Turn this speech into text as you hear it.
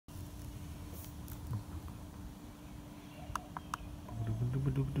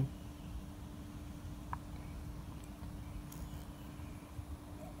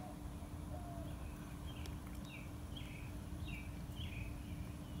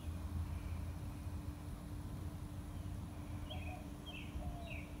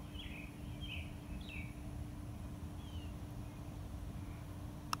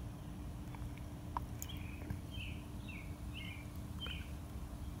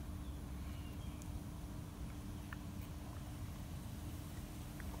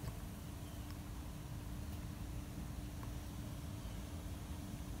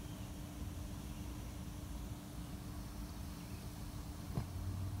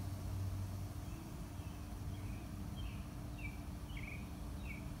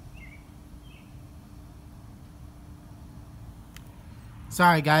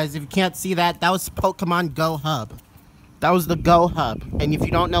Sorry guys, if you can't see that, that was Pokemon Go Hub. That was the Go Hub. And if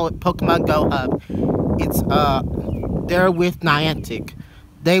you don't know what Pokemon Go Hub, it's they're with Niantic.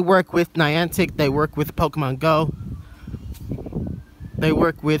 They work with Niantic, they work with Pokemon Go. They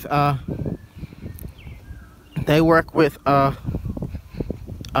work with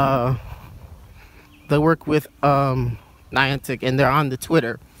Niantic, and they're on the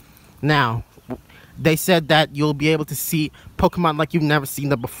Twitter. Now, they said that you'll be able to see Pokemon like you've never seen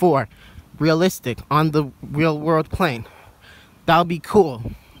them before. Realistic, on the real world plane. That'll be cool.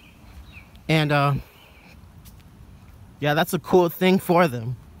 And, yeah, that's a cool thing for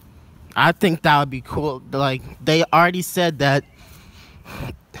them. I think that would be cool. Like, they already said that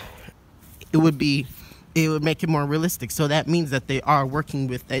it would make it more realistic. So that means that they are working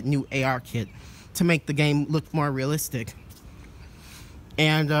with that new AR kit to make the game look more realistic.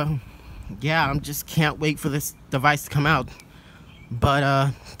 And, yeah, I just can't wait for this device to come out.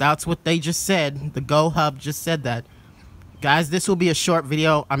 But that's what they just said. The Go Hub just said that. Guys, this will be a short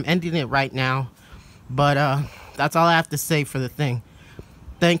video. I'm ending it right now. But that's all I have to say for the thing.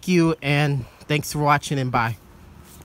 Thank you, and thanks for watching, and bye.